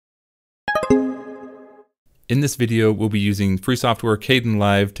In this video, we'll be using free software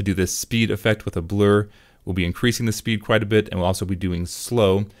Kdenlive to do this speed effect with a blur. We'll be increasing the speed quite a bit, and we'll also be doing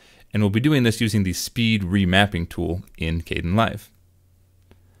slow. And we'll be doing this using the speed remapping tool in Kdenlive.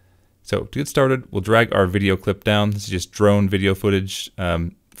 So to get started, we'll drag our video clip down. This is just drone video footage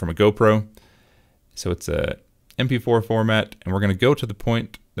from a GoPro. So it's a MP4 format, and we're going to go to the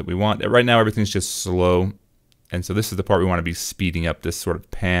point that we want. Right now, everything's just slow. And so this is the part we want to be speeding up, this sort of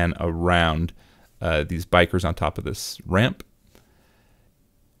pan around these bikers on top of this ramp.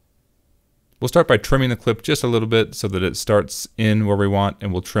 We'll start by trimming the clip just a little bit so that it starts in where we want,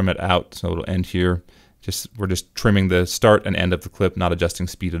 and we'll trim it out so it'll end here. We're just trimming the start and end of the clip, not adjusting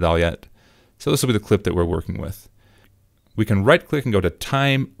speed at all yet. So this will be the clip that we're working with. We can right click and go to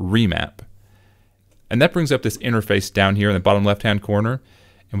Time Remap. And that brings up this interface down here in the bottom left hand corner,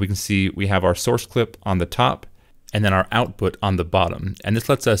 and we can see we have our source clip on the top and then our output on the bottom. And this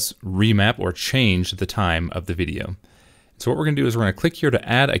lets us remap or change the time of the video. So what we're going to do is we're going to click here to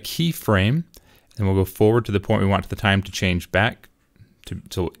add a keyframe, and we'll go forward to the point we want the time to change back.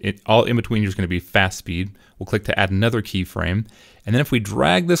 All in between here is going to be fast speed. We'll click to add another keyframe. And then if we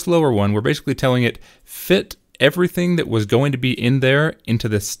drag this lower one, we're basically telling it fit everything that was going to be in there into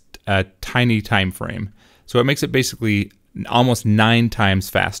this tiny time frame. So it makes it basically almost 9 times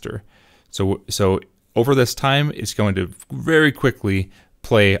faster. So over this time, it's going to very quickly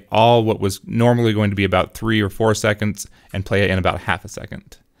play all what was normally going to be about 3 or 4 seconds and play it in about half a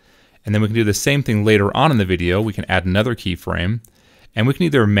second. And then we can do the same thing later on in the video. We can add another keyframe, and we can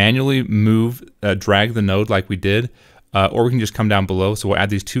either manually move, drag the node like we did, or we can just come down below. So we'll add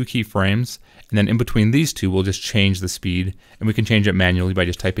these 2 keyframes, and then in between these 2, we'll just change the speed, and we can change it manually by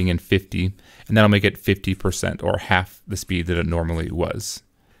just typing in 50, and that'll make it 50% or half the speed that it normally was.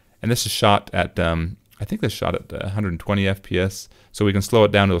 And this is shot at, I think this shot at 120 FPS, so we can slow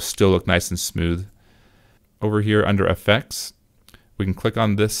it down. It'll still look nice and smooth. Over here under Effects, we can click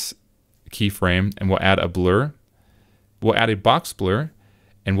on this keyframe, and we'll add a blur. We'll add a box blur,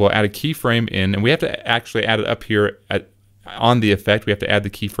 and we'll add a keyframe in, and we have to actually add it up here on the effect. We have to add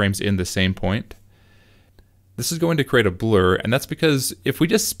the keyframes in the same point. This is going to create a blur, and that's because if we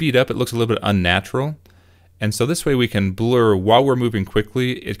just speed up, it looks a little bit unnatural. And so this way we can blur while we're moving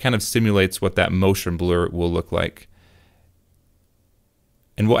quickly. It kind of simulates what that motion blur will look like.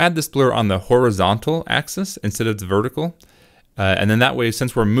 And we'll add this blur on the horizontal axis instead of the vertical. And then that way,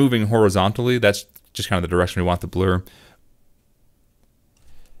 since we're moving horizontally, that's just kind of the direction we want the blur.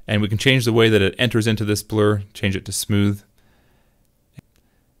 And we can change the way that it enters into this blur, change it to smooth.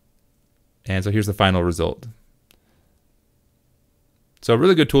 And so here's the final result. So a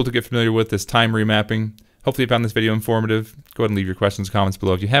really good tool to get familiar with is time remapping. Hopefully you found this video informative. Go ahead and leave your questions and comments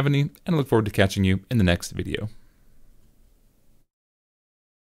below if you have any, and I look forward to catching you in the next video.